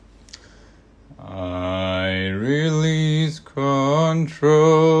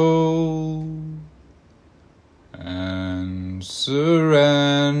control and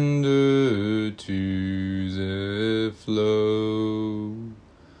surrender to the flow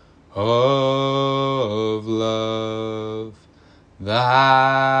of love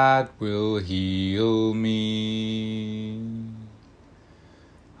that will heal me.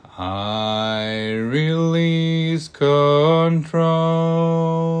 I release control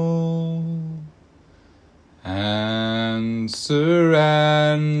and surrender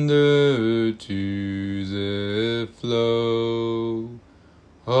to the flow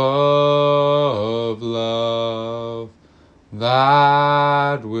of love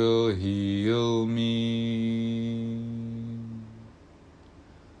that will heal me.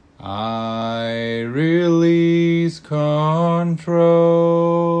 I release control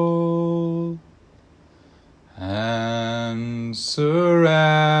and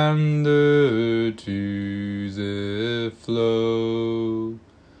surrender to the flow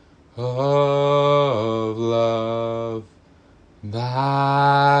of love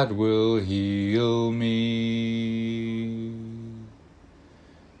that will heal me.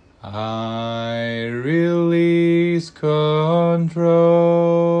 I release control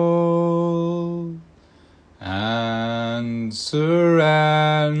and surrender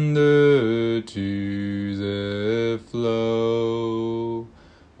to the flow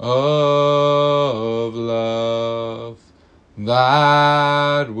of love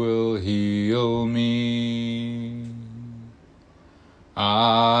that will heal me.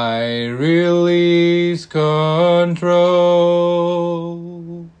 I release control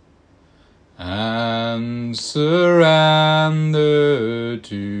and surrender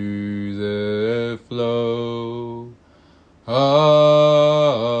to the flow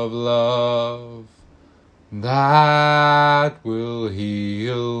of love that will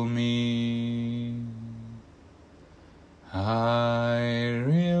heal me. I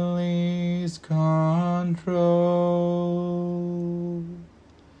release control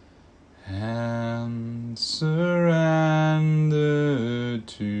and surrender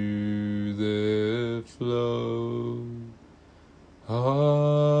to the flow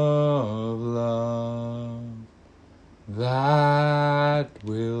of love that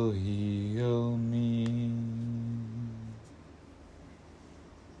will heal me.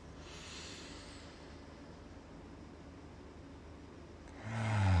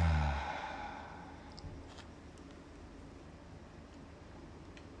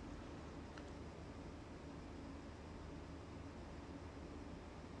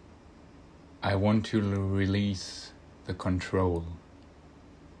 I want to release the control.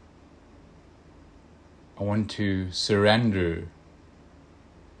 I want to surrender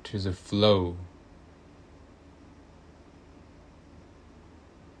to the flow.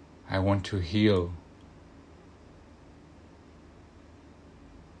 I want to heal.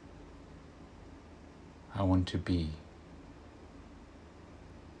 I want to be.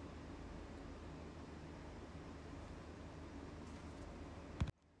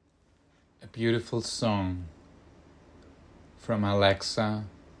 A beautiful song from Alexa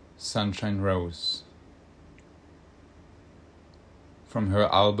Sunshine Rose, from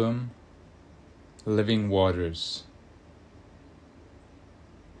her album Living Waters.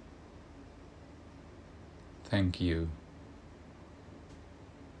 Thank you.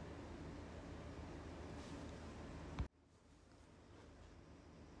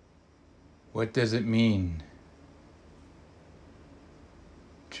 What does it mean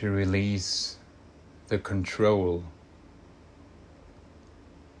to release the control?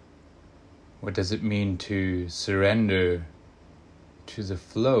 What does it mean to surrender to the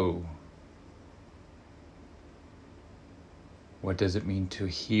flow? What does it mean to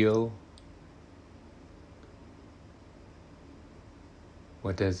heal?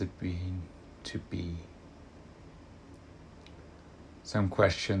 What does it mean to be? Some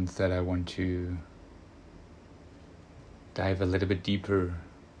questions that I want to dive a little bit deeper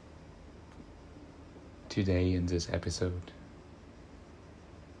today in this episode.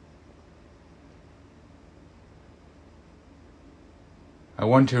 I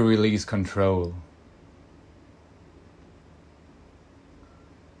want to release control.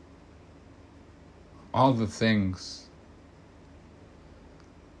 All the things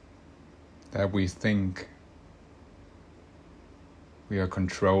that we think we are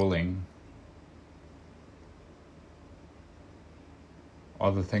controlling,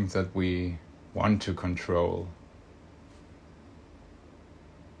 all the things that we want to control,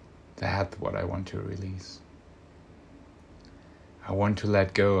 that's what I want to release. I want to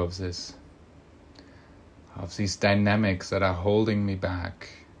let go of this, of these dynamics that are holding me back,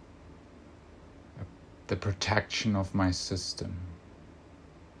 the protection of my system,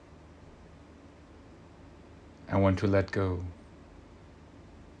 I want to let go.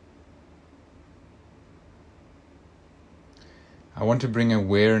 I want to bring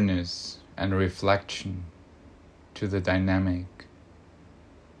awareness and reflection to the dynamic.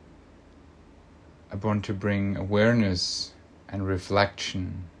 I want to bring awareness and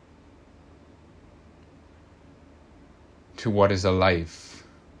reflection to what is alive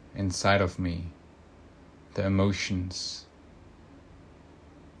inside of me, the emotions,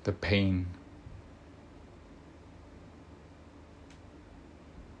 the pain.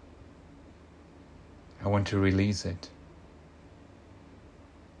 I want to release it.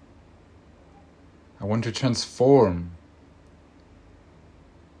 I want to transform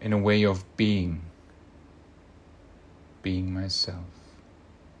in a way of being myself.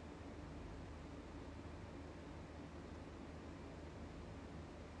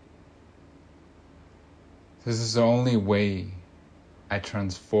 This is the only way I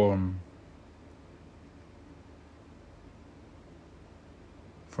transform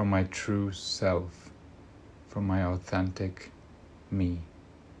from my true self, from my authentic me.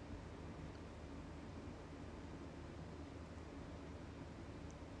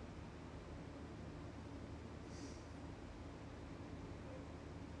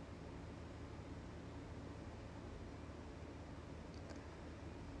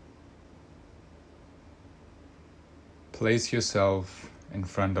 Place yourself in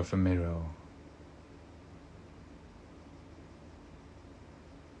front of a mirror.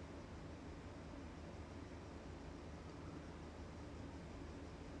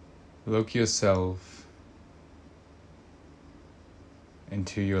 Look yourself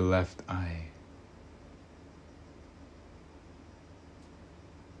into your left eye.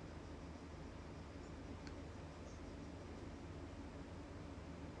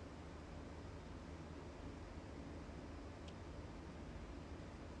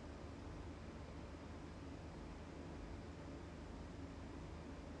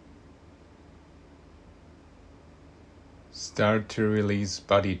 Start to release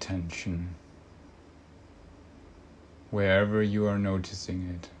body tension wherever you are noticing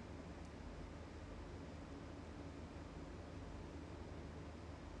it.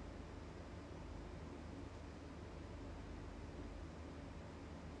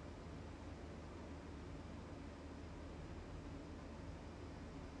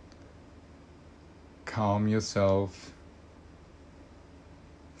 Calm yourself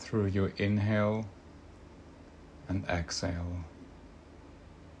through your inhale and exhale.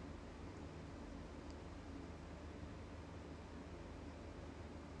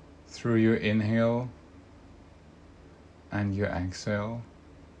 Through your inhale and your exhale,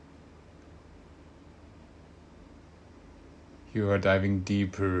 you are diving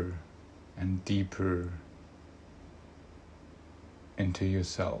deeper and deeper into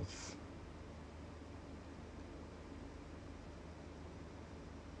yourself.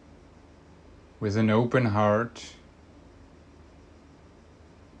 With an open heart,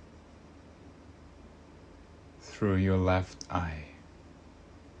 through your left eye.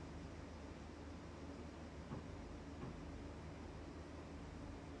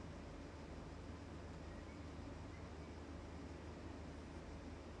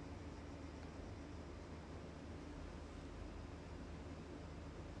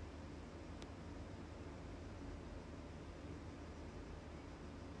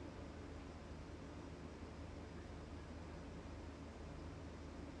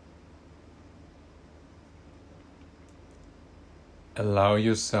 Allow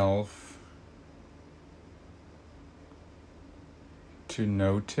yourself to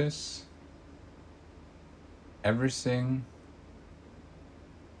notice everything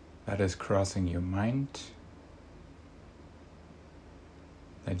that is crossing your mind,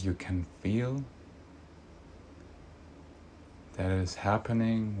 that you can feel, that is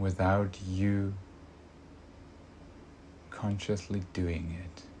happening without you consciously doing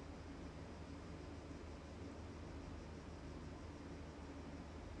it.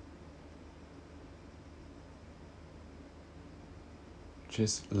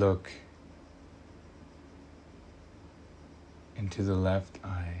 Just look into the left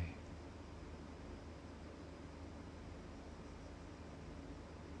eye.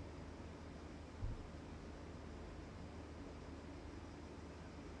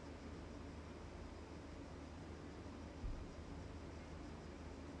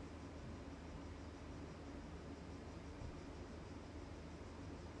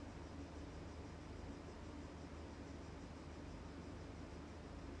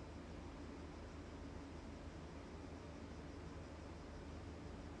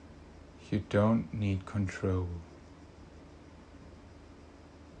 You don't need control.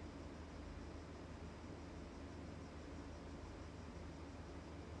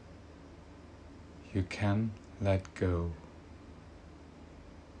 You can let go.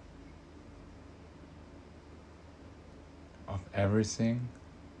 Of everything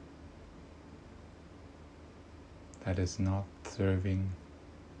that is not serving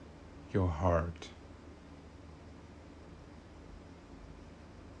your heart.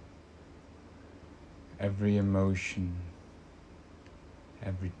 Every emotion,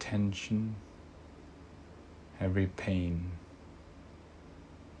 every tension, every pain.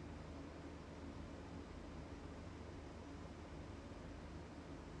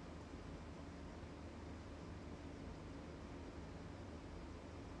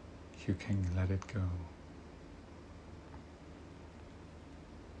 You can let it go.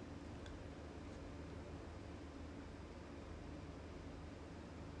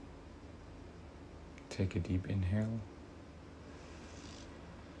 Take a deep inhale.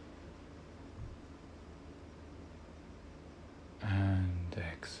 And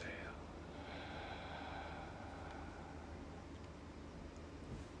exhale.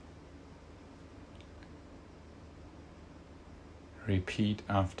 Repeat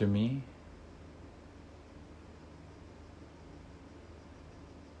after me.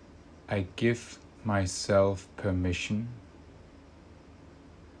 I give myself permission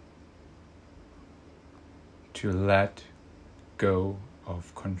to let go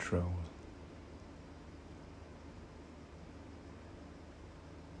of control.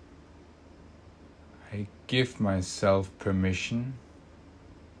 I give myself permission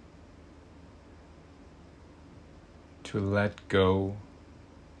to let go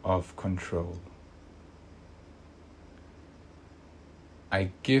of control.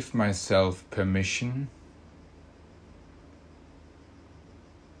 I give myself permission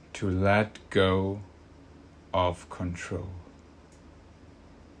to let go of control.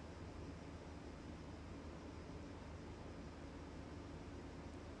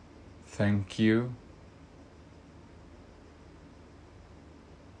 Thank you.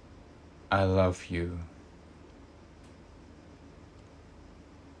 I love you.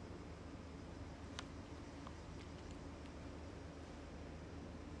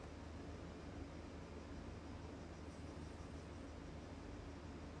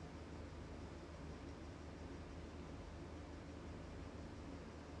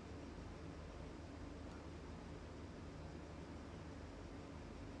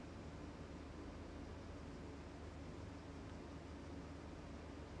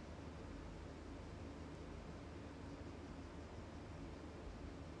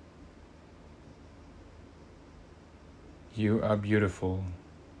 You are beautiful.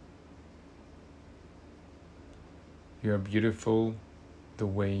 You are beautiful the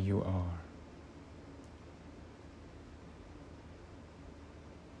way you are.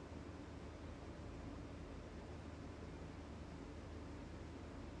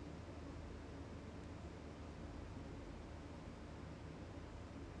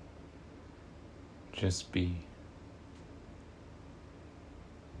 Just be.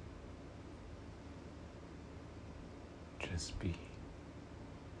 Just be.